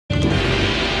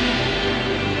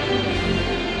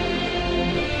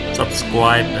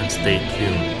subscribe and stay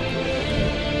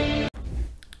tuned.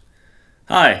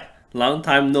 Hi, long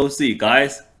time no see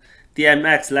guys.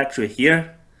 DMX Electric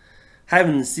here.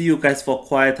 Haven't seen you guys for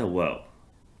quite a while.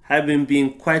 Having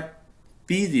been quite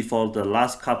busy for the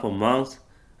last couple months,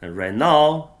 and right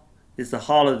now it's the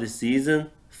holiday season.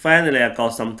 Finally I got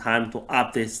some time to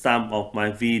update some of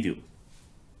my videos.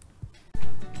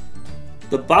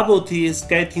 The bubble tea is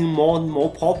getting more and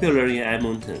more popular in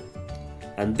Edmonton.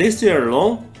 And this year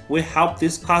alone, we helped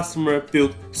this customer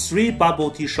build 3 bubble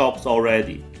tea shops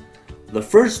already. The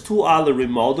first 2 are the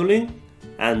remodeling,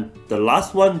 and the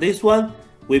last one, this one,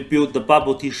 we built the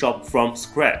bubble tea shop from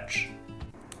scratch.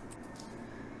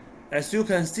 As you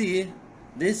can see,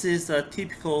 this is a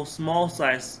typical small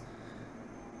size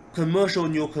commercial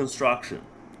new construction.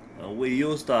 We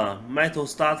used a metal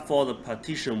stud for the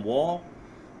partition wall.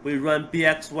 We run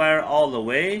BX wire all the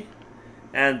way,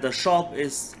 and the shop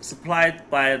is supplied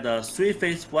by the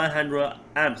 3-phase 100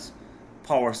 amps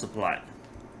power supply.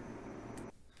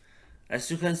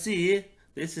 As you can see,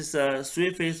 this is a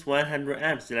 3-phase 100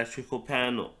 amps electrical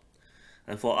panel.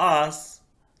 And for us,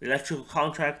 electrical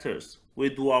contractors, we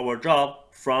do our job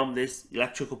from this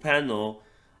electrical panel,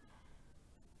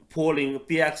 pulling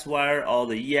BX wire or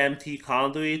the EMT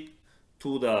conduit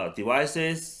to the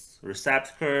devices,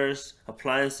 receptacles,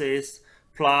 appliances,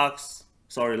 plugs,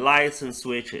 lights and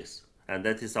switches, and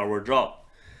that is our job.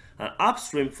 And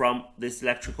upstream from this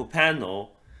electrical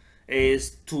panel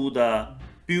is to the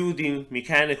building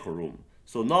mechanical room.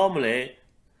 So normally,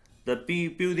 the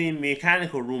building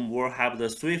mechanical room will have the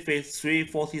 3-phase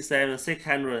 347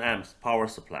 600 amps power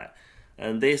supply,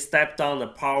 and they step down the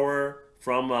power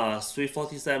from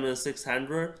 347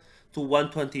 600 to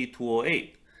 120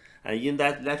 208. And in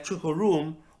that electrical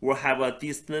room, we'll have a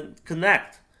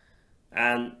disconnect,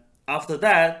 and after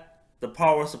that, the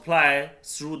power supply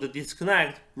through the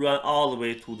disconnect run all the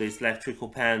way to this electrical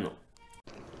panel.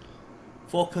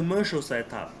 For commercial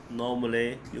setup,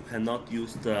 normally you cannot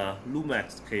use the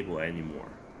Lumex cable anymore.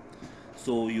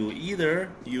 So you either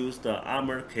use the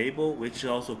armor cable, which is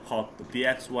also called the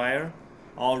BX wire,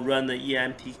 or run the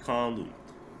EMT conduit.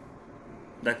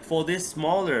 Like for this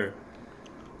smaller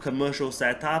commercial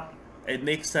setup, it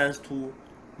makes sense to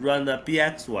run the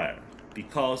BX wire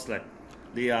because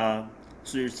they are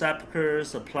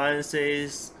receptacles,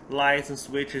 appliances, lights and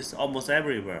switches almost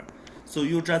everywhere. So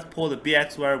you just pull the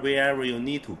BX wire wherever you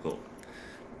need to go.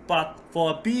 But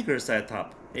for a bigger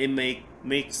setup, it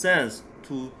makes sense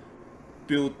to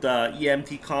build the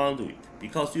EMT conduit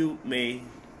because you may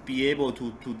be able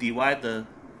to divide the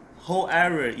whole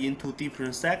area into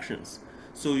different sections.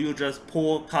 So you just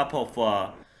pull a couple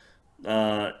of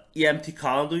EMT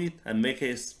conduit and make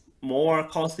it more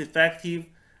cost effective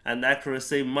and actually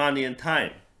save money and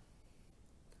time.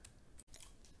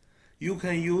 You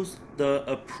can use the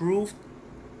approved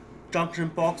junction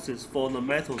boxes for the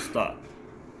metal stud.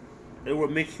 It will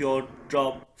make your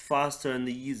job faster and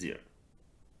easier.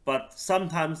 But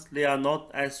sometimes they are not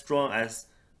as strong as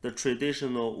the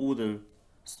traditional wooden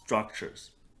structures.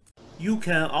 You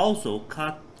can also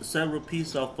cut several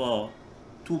pieces of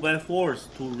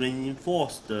 2x4s to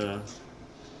reinforce the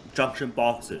junction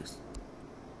boxes.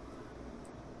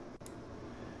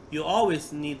 You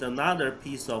always need another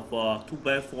piece of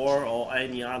 2x4 or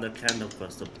any other kind of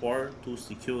support to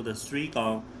secure the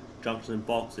 3-gun junction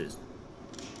boxes.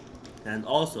 And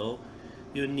also,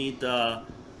 you need the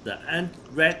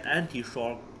red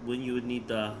anti-shock when you need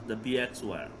the BX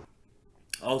wire.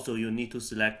 Also, you need to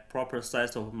select proper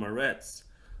size of marrettes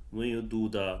when you do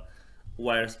the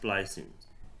wire splicing.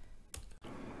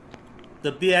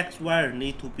 The BX wire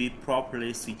need to be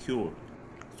properly secured.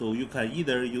 So you can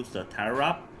either use the tie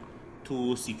wrap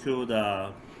to secure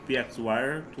the BX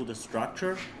wire to the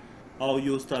structure, or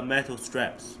use the metal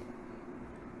straps.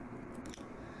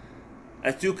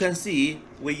 As you can see,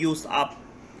 we used up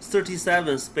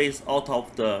 37 space out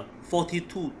of the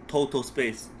 42 total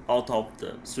space out of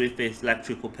the 3-phase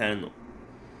electrical panel,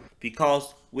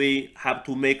 because we have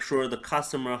to make sure the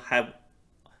customer have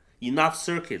enough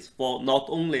circuits for not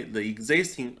only the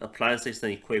existing appliances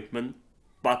and equipment,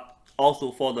 but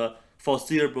also for the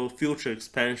foreseeable future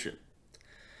expansion.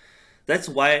 That's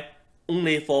why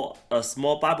only for a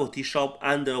small bubble tea shop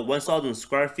under 1,000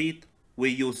 square feet, we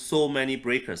use so many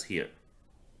breakers here.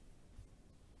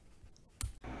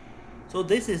 So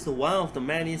this is one of the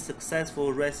many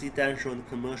successful residential and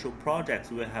commercial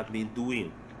projects we have been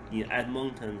doing in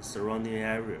Edmonton and surrounding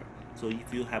area. So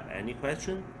if you have any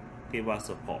question, give us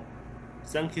a call.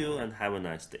 Thank you and have a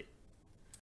nice day.